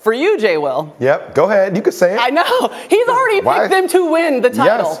For you, Jay Will. Yep, go ahead. You can say it. I know. He's already picked them to win the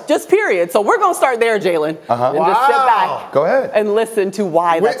title. Yes. Just period. So we're going to start there, Jalen. Uh-huh. And just sit back. Go ahead. And listen to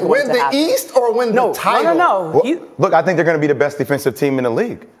why that's going to happen. Win the East or win the title? No. Well, look, I think they're going to be the best defensive team in the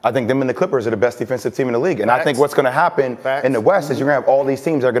league. I think them and the Clippers are the best defensive team in the league. And I think what's going to happen in the West is you're going to have all these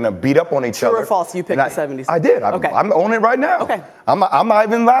teams that are going to beat up on each other. True or false, you picked the 76ers? I did. Okay. I'm owning it right now. Okay. I'm not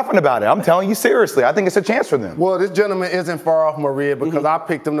even laughing about it. I'm telling you seriously. I think it's a chance for them. Well, this gentleman isn't far off, Maria, because I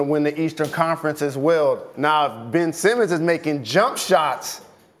picked them to win the Eastern Conference as well. Now, if Ben Simmons is making jump shots,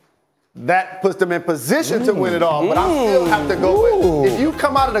 that puts them in position to win it all. But I still have to go with, if you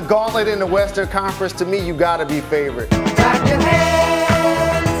come out of the gauntlet in the Western Conference, to me, you got to be favorite. Clap your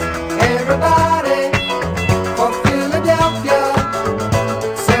hands, everybody, for Philadelphia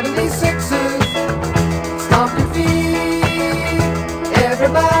 76ers. Stomp your feet,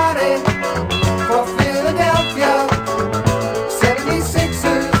 everybody, for Philadelphia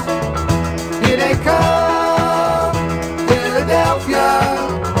 76ers. Here they come, Philadelphia,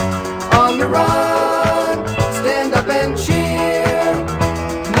 on the run. Stand up and cheer.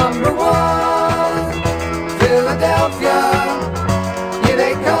 Number one, Philadelphia. Here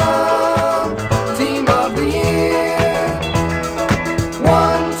they come, team of the year.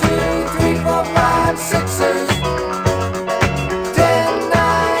 1, 2, 3, 4, 5, Sixers. 10,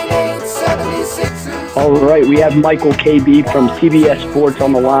 9, 8, 76ers. All right, we have Michael KB from CBS Sports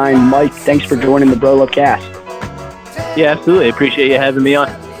on the line. Mike, thanks for joining the Bro Love Cast. Yeah, absolutely. Appreciate you having me on.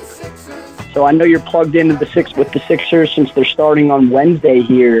 So I know you're plugged into the Sixers since they're starting on Wednesday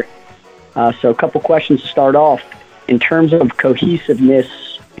here. So a couple questions to start off. In terms of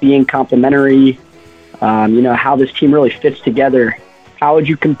cohesiveness, being complementary, how this team really fits together, how would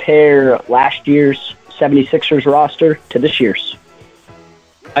you compare last year's 76ers roster to this year's?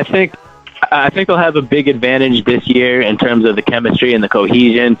 I think they'll have a big advantage this year in terms of the chemistry and the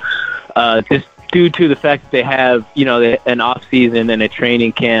cohesion. Just due to the fact that they have, an off season and a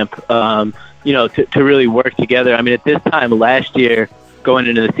training camp, to really work together. I mean, at this time last year, going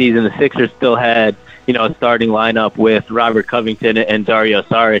into the season, the Sixers still had, a starting lineup with Robert Covington and Dario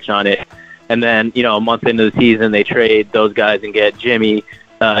Saric on it. And then, a month into the season, they trade those guys and get Jimmy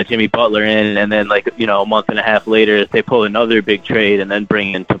Butler in. And then, a month and a half later, they pull another big trade and then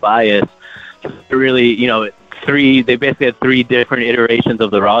bring in Tobias. So really, they basically had 3 different iterations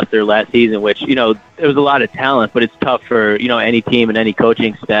of the roster last season, which, there was a lot of talent, but it's tough for, any team and any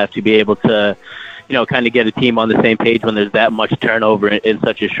coaching staff to be able to, kind of get a team on the same page when there's that much turnover in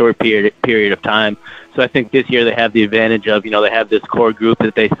such a short period of time. So I think this year they have the advantage of, they have this core group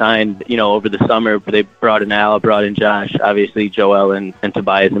that they signed, over the summer. They brought in Al, brought in Josh, obviously Joel and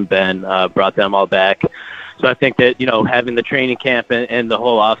Tobias and Ben, brought them all back. So I think that, having the training camp and the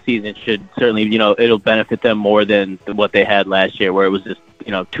whole offseason should certainly, it'll benefit them more than what they had last year, where it was just,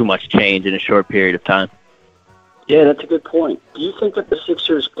 too much change in a short period of time. Yeah, that's a good point. Do you think that the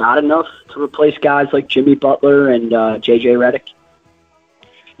Sixers got enough to replace guys like Jimmy Butler and J.J. Redick?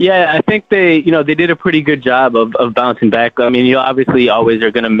 Yeah, I think they did a pretty good job of bouncing back. I mean, you obviously always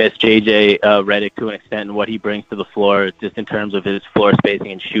are going to miss J.J. Redick to an extent and what he brings to the floor, just in terms of his floor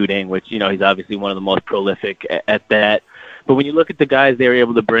spacing and shooting, which, he's obviously one of the most prolific at that. But when you look at the guys they were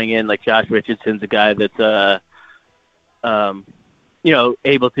able to bring in, like Josh Richardson's a guy that's,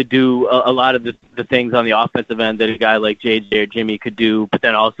 able to do a lot of the things on the offensive end that a guy like JJ or Jimmy could do. But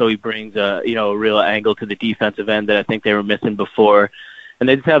then also he brings a real angle to the defensive end that I think they were missing before. And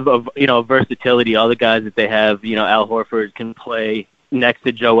they just have versatility. All the guys that they have, Al Horford can play next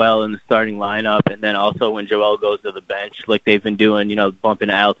to Joel in the starting lineup, and then also when Joel goes to the bench, like they've been doing, bumping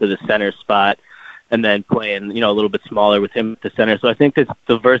Al to the center spot, and then playing, a little bit smaller with him at the center. So I think that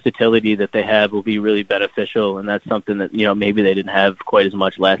the versatility that they have will be really beneficial, and that's something that, maybe they didn't have quite as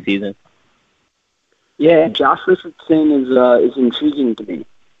much last season. Yeah, Josh Richardson is intriguing to me.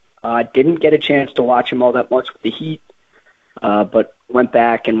 I didn't get a chance to watch him all that much with the Heat, but went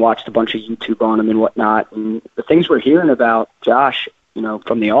back and watched a bunch of YouTube on him and whatnot. And the things we're hearing about Josh,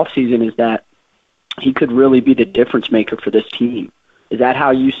 from the offseason is that he could really be the difference maker for this team. Is that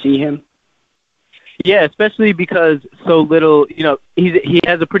how you see him? Yeah, especially because so little, he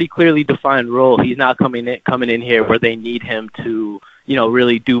has a pretty clearly defined role. He's not coming in here where they need him to,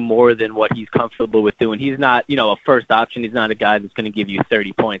 really do more than what he's comfortable with doing. He's not, a first option. He's not a guy that's going to give you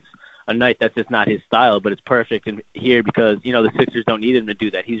 30 points a night. That's just not his style, but it's perfect in here because, the Sixers don't need him to do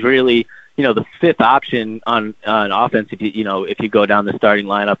that. He's really, the 5th option on offense if you go down the starting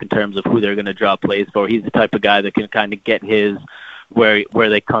lineup in terms of who they're going to draw plays for. He's the type of guy that can kind of get his where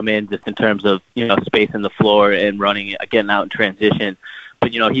they come in just in terms of, spacing the floor and getting out in transition.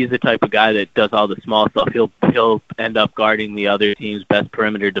 but he's the type of guy that does all the small stuff. He'll end up guarding the other team's best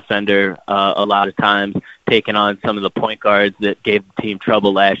perimeter defender a lot of times, taking on some of the point guards that gave the team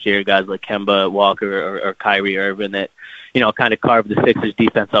trouble last year, guys like Kemba Walker or Kyrie Irving that kind of carved the Sixers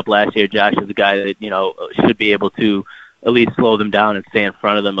defense up last year. Josh is a guy that should be able to at least slow them down and stay in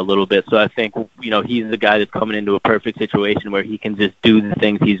front of them a little bit. So I think he's the guy that's coming into a perfect situation where he can just do the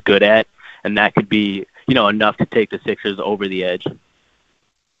things he's good at, and that could be enough to take the Sixers over the edge.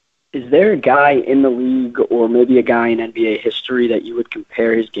 Is there a guy in the league or maybe a guy in NBA history that you would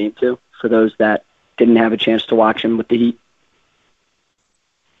compare his game to for those that didn't have a chance to watch him with the Heat?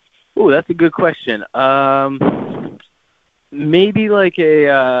 Oh, that's a good question. Maybe like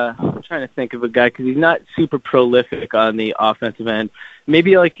I'm trying to think of a guy because he's not super prolific on the offensive end.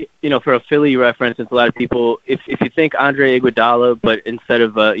 Maybe like, for a Philly reference, since a lot of people, if you think Andre Iguodala, but instead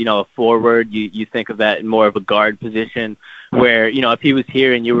of a forward, you think of that in more of a guard position where, if he was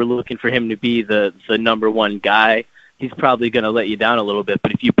here and you were looking for him to be the number one guy, he's probably going to let you down a little bit.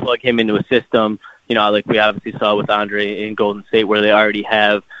 But if you plug him into a system, like we obviously saw with Andre in Golden State where they already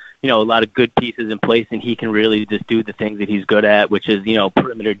have a lot of good pieces in place, and he can really just do the things that he's good at, which is,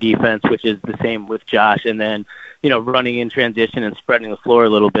 perimeter defense, which is the same with Josh, and then, running in transition and spreading the floor a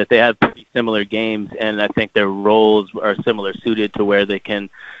little bit. They have pretty similar games, and I think their roles are similar suited to where they can,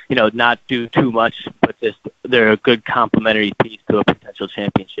 not do too much, but just they're a good complementary piece to a potential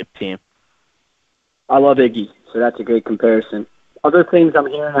championship team. I love Iggy, so that's a great comparison. Other things I'm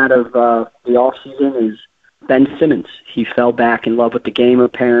hearing out of the offseason is Ben Simmons. He fell back in love with the game,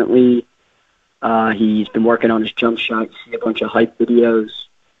 apparently. He's been working on his jump shot. You see a bunch of hype videos.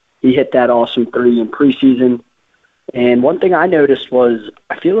 He hit that awesome 3 in preseason. And one thing I noticed was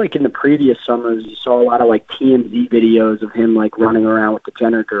I feel like in the previous summers you saw a lot of like TMZ videos of him like running around with the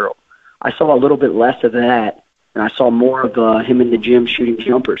Jenner girl. I saw a little bit less of that, and I saw more of him in the gym shooting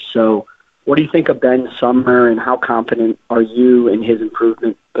jumpers. So what do you think of Ben Summer, and how confident are you in his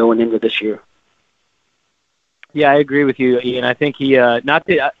improvement going into this year? Yeah, I agree with you, Ian. I think he not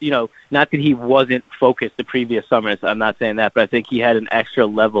that he wasn't focused the previous summers. I'm not saying that, but I think he had an extra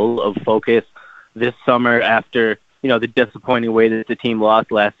level of focus this summer after the disappointing way that the team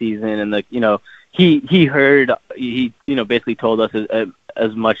lost last season, and he heard he basically told us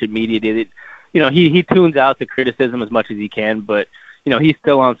as much as media did. He tunes out the criticism as much as he can, but he's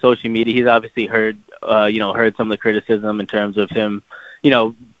still on social media. He's obviously heard some of the criticism in terms of him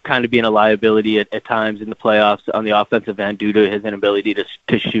kind of being a liability at times in the playoffs on the offensive end due to his inability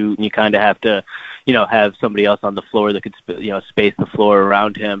to shoot, and you kind of have to, have somebody else on the floor that could, space the floor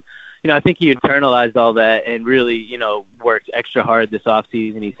around him. I think he internalized all that and really, worked extra hard this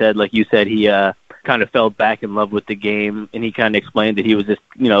offseason. He said, like you said, he kind of fell back in love with the game, and he kind of explained that he was just,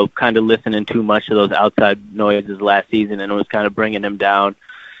 kind of listening too much to those outside noises last season, and it was kind of bringing him down.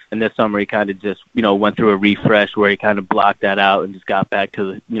 And this summer he kind of just, went through a refresh where he kind of blocked that out and just got back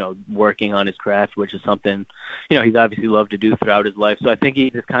to, working on his craft, which is something, he's obviously loved to do throughout his life. So I think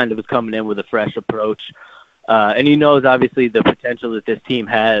he just kind of is coming in with a fresh approach. And he knows obviously the potential that this team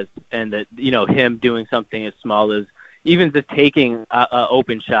has, and that, him doing something as small as even just taking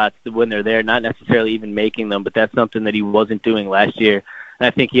open shots when they're there, not necessarily even making them, but that's something that he wasn't doing last year. And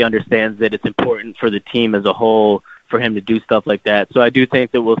I think he understands that it's important for the team as a whole for him to do stuff like that. So I do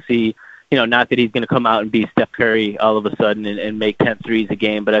think that we'll see, not that he's going to come out and be Steph Curry all of a sudden and make 10 threes a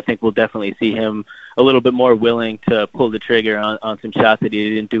game, but I think we'll definitely see him a little bit more willing to pull the trigger on some shots that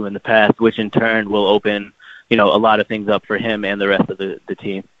he didn't do in the past, which in turn will open, a lot of things up for him and the rest of the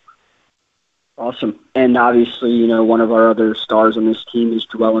team. Awesome. And obviously, one of our other stars on this team is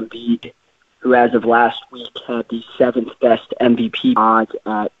Joel Embiid, who as of last week had the 7th best MVP odds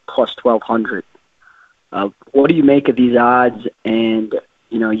at plus 1,200. What do you make of these odds? And,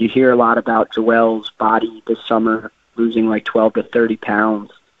 you hear a lot about Joel's body this summer, losing like 12 to 30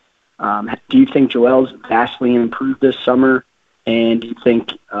 pounds. Do you think Joel's vastly improved this summer? And do you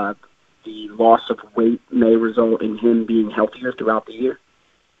think the loss of weight may result in him being healthier throughout the year?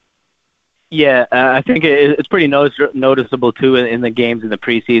 Yeah, I think it's pretty noticeable, too, in the games in the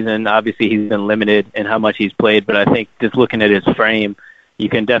preseason. Obviously, he's been limited in how much he's played, but I think just looking at his frame, you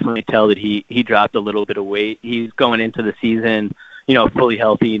can definitely tell that he dropped a little bit of weight. He's going into the season, fully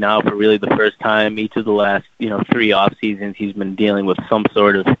healthy now for really the first time. Each of the last, 3 off seasons, he's been dealing with some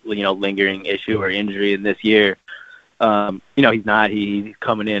sort of, lingering issue or injury. And this year, he's not. He's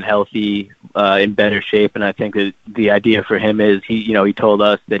coming in healthy, in better shape. And I think that the idea for him is he told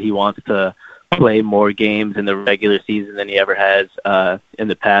us that he wants to play more games in the regular season than he ever has in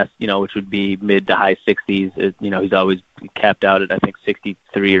the past, which would be mid to high 60s. He's always capped out at, I think,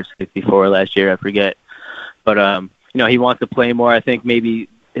 63 or 64 last year. I forget. But, he wants to play more. I think maybe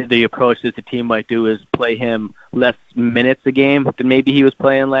the approach that the team might do is play him less minutes a game than maybe he was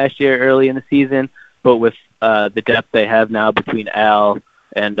playing last year early in the season. But with the depth they have now between Al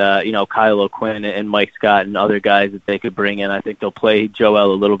and Kyle O'Quinn and Mike Scott and other guys that they could bring in, I think they'll play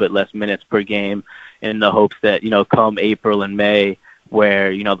Joel a little bit less minutes per game in the hopes that come April and May,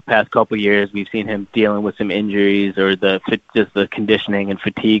 where the past couple of years we've seen him dealing with some injuries or just the conditioning and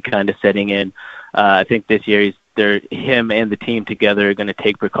fatigue kind of setting in. I think this year him and the team together are going to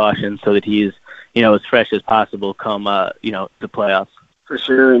take precautions so that he's as fresh as possible come the playoffs. For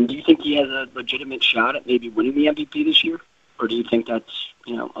sure. And do you think he has a legitimate shot at maybe winning the MVP this year, or do you think that's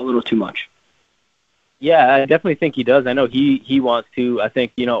a little too much? Yeah, I definitely think he does. I know he wants to. I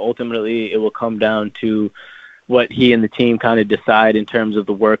think ultimately it will come down to what he and the team kind of decide in terms of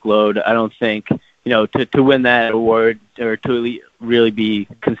the workload. I don't think, to win that award or to really be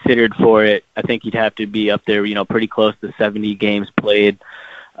considered for it, I think he'd have to be up there, pretty close to 70 games played.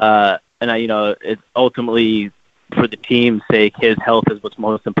 It's ultimately for the team's sake, his health is what's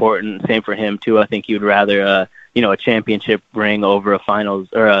most important. Same for him too. I think he would rather, a championship ring over a finals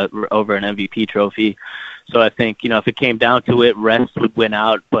or over an MVP trophy. So I think, if it came down to it, rest would win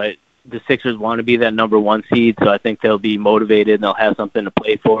out, but the Sixers want to be that number one seed, so I think they'll be motivated and they'll have something to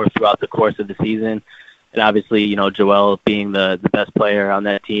play for throughout the course of the season. And obviously, Joel being the best player on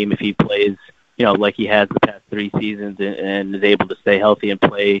that team, if he plays, like he has the past 3 seasons and is able to stay healthy and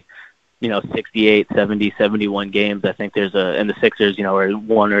play, 68, 70, 71 games, I think and the Sixers, are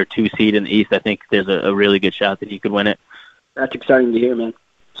 1 or 2 seed in the East, I think there's a really good shot that he could win it. That's exciting to hear, man.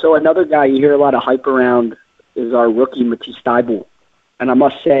 So another guy you hear a lot of hype around is our rookie, Matisse Thybulle. And I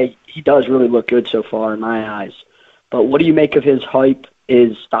must say, he does really look good so far in my eyes. But what do you make of his hype?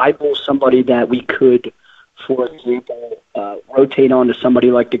 Is Thybulle somebody that we could, for example, rotate on to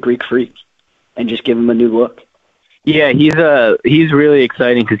somebody like the Greek Freak and just give him a new look? Yeah, he's really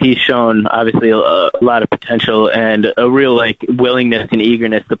exciting because he's shown obviously a lot of potential and a real willingness and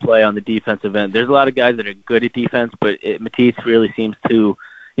eagerness to play on the defensive end. There's a lot of guys that are good at defense, but Matisse really seems to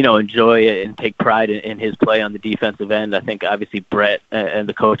enjoy it and take pride in his play on the defensive end. I think obviously Brett and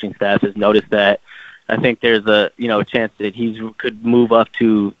the coaching staff has noticed that. I think there's a chance that he could move up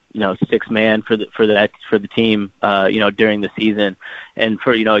to 6-man for the team during the season, and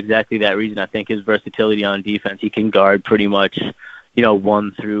for exactly that reason. I think his versatility on defense, he can guard pretty much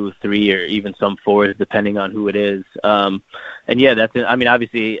 1 through 3 or even some 4s depending on who it is. And yeah,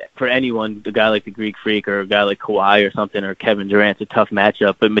 obviously for anyone, a guy like the Greek Freak or a guy like Kawhi or something or Kevin Durant's a tough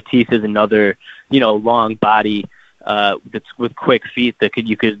matchup, but Matisse is another long body that's with quick feet that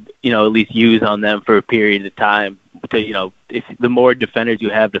you could at least use on them for a period of time. To if the more defenders you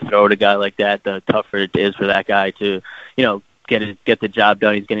have to throw at a guy like that, the tougher it is for that guy to get the job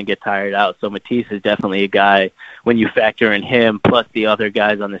done. He's going to get tired out. So Matisse is definitely a guy when you factor in him plus the other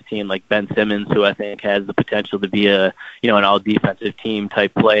guys on this team like Ben Simmons, who I think has the potential to be an all defensive team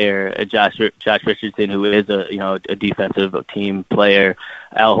type player, Josh Richardson, who is a defensive team player,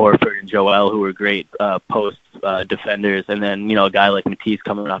 Al Horford and Joel, who are great post defenders, and then a guy like Matisse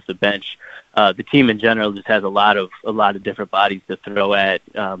coming off the bench. The team in general just has a lot of different bodies to throw at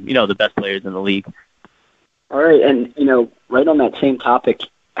the best players in the league. All right, and right on that same topic,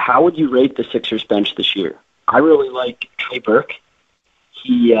 how would you rate the Sixers bench this year? I really like Trey Burke.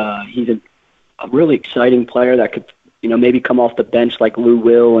 He's a really exciting player that could maybe come off the bench like Lou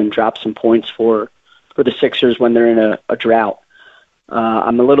Will and drop some points for the Sixers when they're in a drought.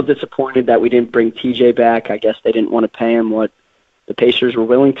 I'm a little disappointed that we didn't bring TJ back. I guess they didn't want to pay him what the Pacers were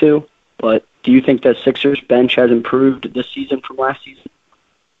willing to. But do you think that Sixers bench has improved this season from last season?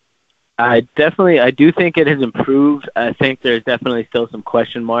 I do think it has improved. I think there's definitely still some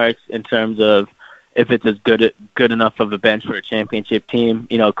question marks in terms of if it's as good enough of a bench for a championship team.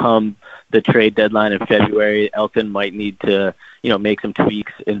 Come the trade deadline in February, Elton might need to, make some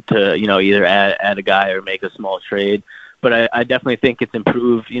tweaks into, either add a guy or make a small trade. But I definitely think it's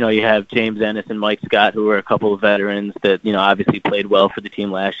improved. You have James Ennis and Mike Scott, who are a couple of veterans that, obviously played well for the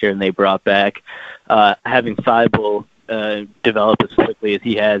team last year and they brought back. Having Thybulle develop as quickly as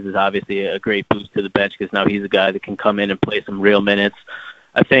he has is obviously a great boost to the bench because now he's a guy that can come in and play some real minutes.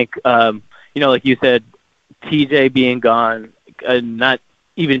 I think, like you said, TJ being gone, not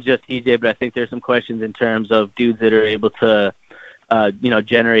even just TJ, but I think there's some questions in terms of dudes that are able to,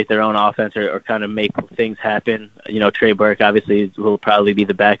 generate their own offense or kind of make things happen. Trey Burke obviously will probably be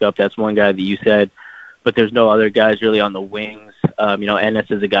the backup. That's one guy that you said, but there's no other guys really on the wings. Ennis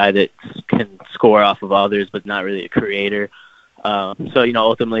is a guy that can score off of others, but not really a creator. So,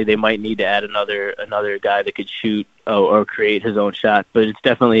 ultimately they might need to add another guy that could shoot or create his own shot. But it's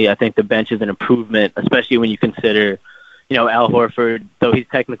definitely, I think the bench is an improvement, especially when you consider, Al Horford, though he's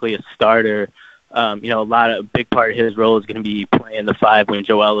technically a starter, a big part of his role is going to be playing the 5 when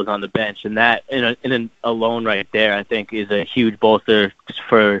Joel is on the bench, and that alone right there, I think, is a huge bolster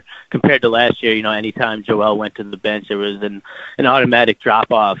for compared to last year. Anytime Joel went to the bench, there was an automatic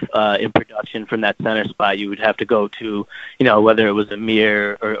drop off in production from that center spot. You would have to go to, whether it was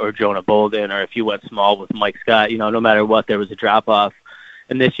Amir or Jonah Bolden, or if you went small with Mike Scott, no matter what, there was a drop off.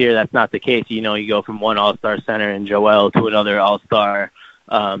 And this year, that's not the case. You go from one All-Star center in Joel to another All-Star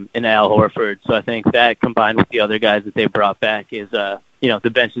in Al Horford. So I think that combined with the other guys that they brought back is, the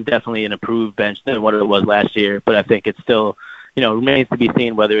bench is definitely an improved bench than what it was last year. But I think it's still, remains to be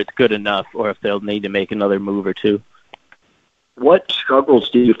seen whether it's good enough or if they'll need to make another move or two. What struggles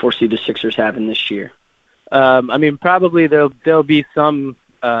do you foresee the Sixers having this year? Probably there'll be some,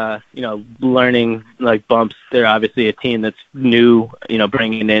 learning like bumps. They're obviously a team that's new,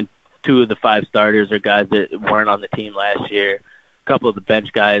 bringing in 2 of the 5 starters or guys that weren't on the team last year. A couple of the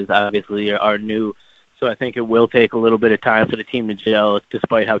bench guys obviously are new. So I think it will take a little bit of time for the team to gel,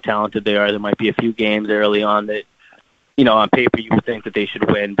 despite how talented they are. There might be a few games early on that, on paper you would think that they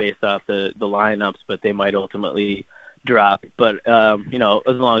should win based off the lineups, but they might ultimately drop. But, as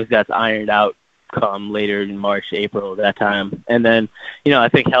long as that's ironed out come later in March, April, that time. And then, I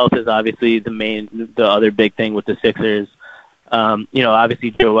think health is obviously the other big thing with the Sixers.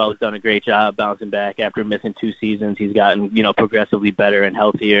 Obviously Joel has done a great job bouncing back after missing 2 seasons. He's gotten, progressively better and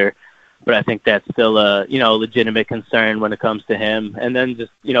healthier. But I think that's still a, legitimate concern when it comes to him. And then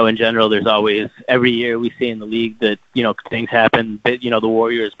just, in general, there's always, every year we see in the league that, things happen. But, the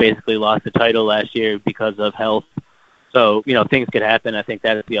Warriors basically lost the title last year because of health. So, things could happen. I think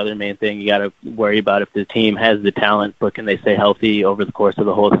that is the other main thing you got to worry about if the team has the talent, but can they stay healthy over the course of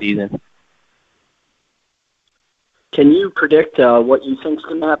the whole season? Can you predict what you think is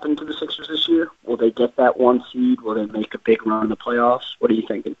going to happen to the Sixers this year? Will they get that 1 seed? Will they make a big run in the playoffs? What are you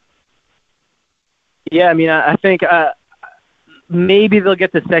thinking? Yeah, I think maybe they'll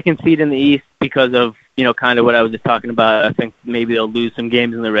get the 2nd seed in the East because of, kind of what I was just talking about. I think maybe they'll lose some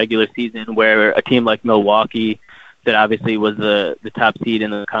games in the regular season where a team like Milwaukee, that obviously was the top seed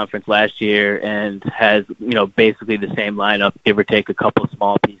in the conference last year and has, basically the same lineup, give or take a couple of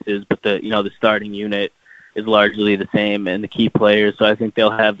small pieces, but the starting unit is largely the same and the key players. So I think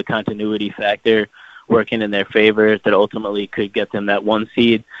they'll have the continuity factor working in their favor that ultimately could get them that 1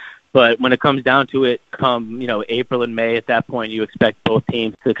 seed. But when it comes down to it, come, April and May, at that point, you expect both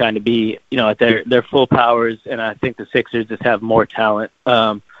teams to kind of be, at their full powers. And I think the Sixers just have more talent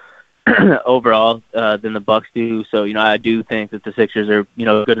overall than the Bucks do. So, I do think that the Sixers are,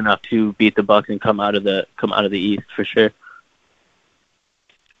 good enough to beat the Bucks and come out of the East for sure.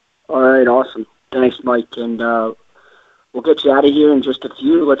 All right, awesome. Thanks, Mike. And we'll get you out of here in just a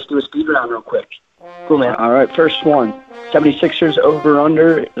few. Let's do a speed round real quick. Cool, man. All right, first one. 76ers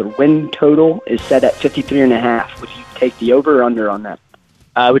over-under. The win total is set at 53.5. Would you take the over or under on that?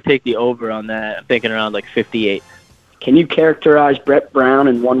 I would take the over on that. I'm thinking around like 58. Can you characterize Brett Brown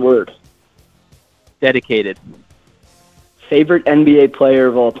in 1 word? Dedicated. Favorite NBA player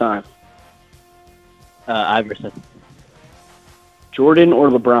of all time? Iverson. Jordan or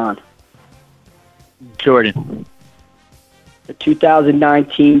LeBron? Jordan. The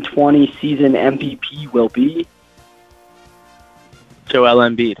 2019-20 season MVP will be? Joel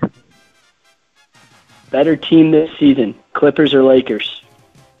Embiid. Better team this season, Clippers or Lakers?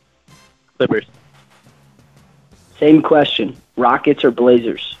 Clippers. Same question, Rockets or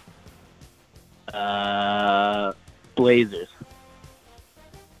Blazers? Blazers.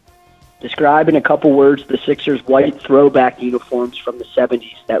 Describe in a couple words the Sixers' white throwback uniforms from the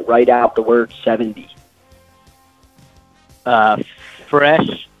 70s that write out the word 70.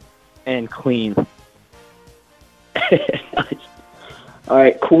 Fresh and clean. Nice. All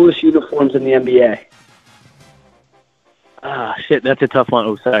right, coolest uniforms in the NBA. Shit, that's a tough one.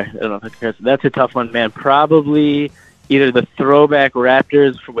 Oh, sorry. I don't know if I can curse. That's a tough one, man. Probably either the throwback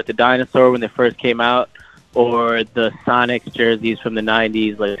Raptors with the dinosaur when they first came out, or the Sonics jerseys from the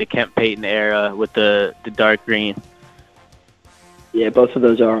 90s, like the Kent Payton era with the dark green. Yeah, both of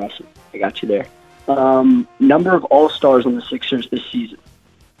those are awesome. I got you there. Number of All-Stars on the Sixers this season?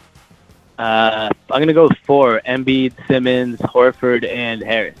 I'm going to go with 4. Embiid, Simmons, Horford, and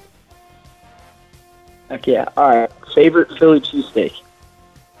Harris. Heck yeah. All right. Favorite Philly cheesesteak?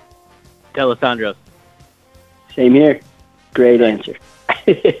 D'Alessandro's. Same here. Great answer.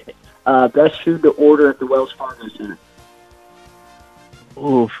 Best food to order at the Wells Fargo Center?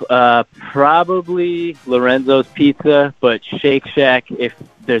 Oof, probably Lorenzo's Pizza, but Shake Shack, if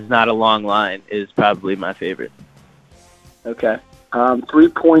there's not a long line, is probably my favorite. Okay.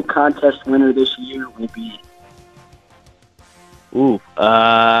 3-point contest winner this year will be.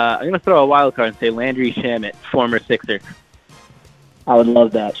 I'm going to throw a wild card and say Landry Shamet, former Sixer. I would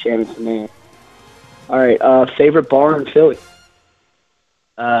love that. Shamet's the man. All right. Favorite bar in Philly?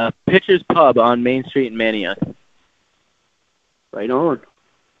 Pitcher's Pub on Main Street in Manayunk. Right on.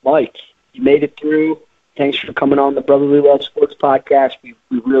 Mike, you made it through. Thanks for coming on the Brotherly Love Sports Podcast. We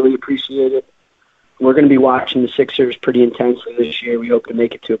really appreciate it. We're going to be watching the Sixers pretty intensely this year. We hope to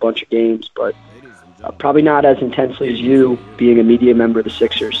make it to a bunch of games, but probably not as intensely as you, being a media member of the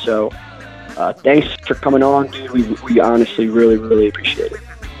Sixers. So thanks for coming on, dude. We honestly really appreciate it.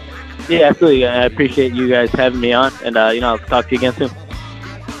 Yeah, absolutely. I appreciate you guys having me on, and I'll talk to you again soon.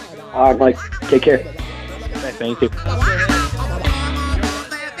 All right, Mike. Take care. Thanks, man. You too.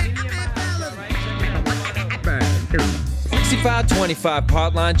 6525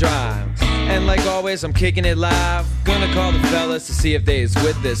 Parkline Drive. And like always, I'm kicking it live. Gonna call the fellas to see if they is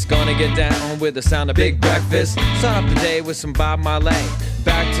with this. Gonna get down with the sound of Big Breakfast. Start up the day with some Bob Marley.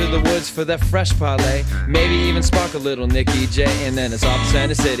 Back to the woods for that fresh parlay. Maybe even spark a little Nicky J. And then it's off to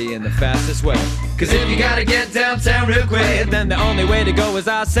Center City in the fastest way. Cause if you gotta get downtown real quick, then the only way to go is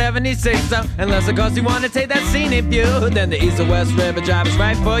I-76. Unless of course you wanna take that scenic view, then the East or West River Drive is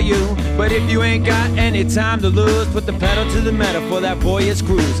right for you. But if you ain't got any time to lose, put the pedal to the metal for that voyage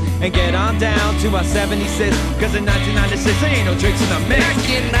cruise. And get on down to I-76. Cause in 1996 there ain't no tricks in the mix. Back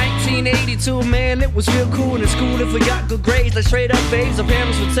in 1982, man, it was real cool in school if we got good grades. Like straight up babes, our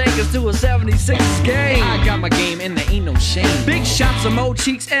parents would take us to a 76 game. I got my game and there ain't no shame. Big shots of Mo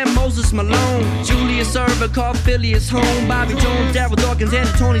Cheeks and Moses Malone. Julius Erving called Phileas home. Bobby Jones, Darryl Dawkins, and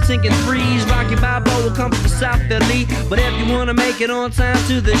Tony sinking threes. Rocky Balboa come from South Philly. But if you wanna make it on time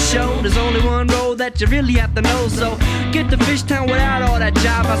to the show, there's only one road that you really have to know. So get to Fishtown without all that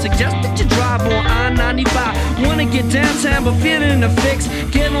jive. I suggest that you drive on I-95. Wanna get downtown but feeling in a fix?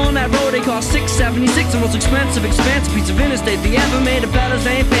 Get on that road they call 676. The most expensive piece of interstate they ever made. The fellas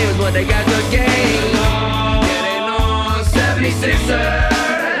ain't famous, but they got good game. Getting on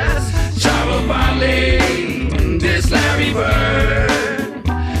 76ers. Travel by lane, this Larry Bird.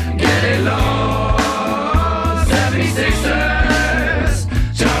 Get along, 76ers.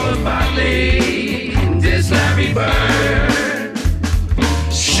 Travel by lane, this Larry Bird.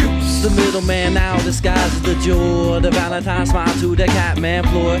 Shoots the middleman now disguised as the jewel. The Valentine smile to the Catman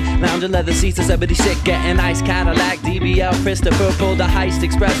floor. Lounge and leather seats to 76, getting nice Cadillac. DBL, Christopher, pulled the heist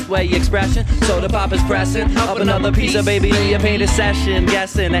expressway expression. Soda pop is pressing up another piece of baby in your painted session.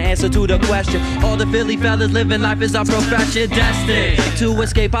 Guessing the answer to the question. All the Philly fellas living life is our profession. Destined to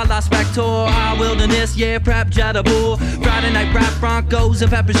escape our Las Spector, our wilderness, yeah, prep Jetable. Friday night rap Broncos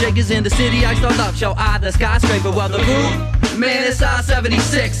and pepper shakers in the city. I start up, show I the skyscraper. Well, the room, man, it's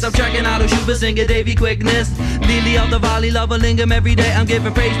I-76. I'm tracking out a Schuber singer, Davy Quickness. Lily of the Valley, love a lingam every day. I'm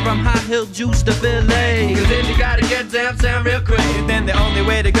giving praise from High Hill Juice to Philly. Cause if you gotta get downtown real quick, then the only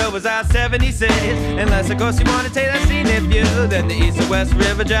way to go is I-76. Unless of course you wanna take that scenic view, then the East or West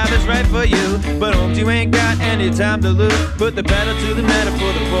River Drive is right for you. But homes you ain't got any time to lose. Put the pedal to the metal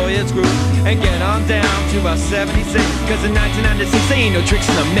for the voyage group. And get on down to I-76. Cause in 1996 there ain't no tricks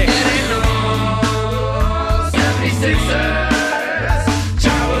in the mix. Getting on 76ers.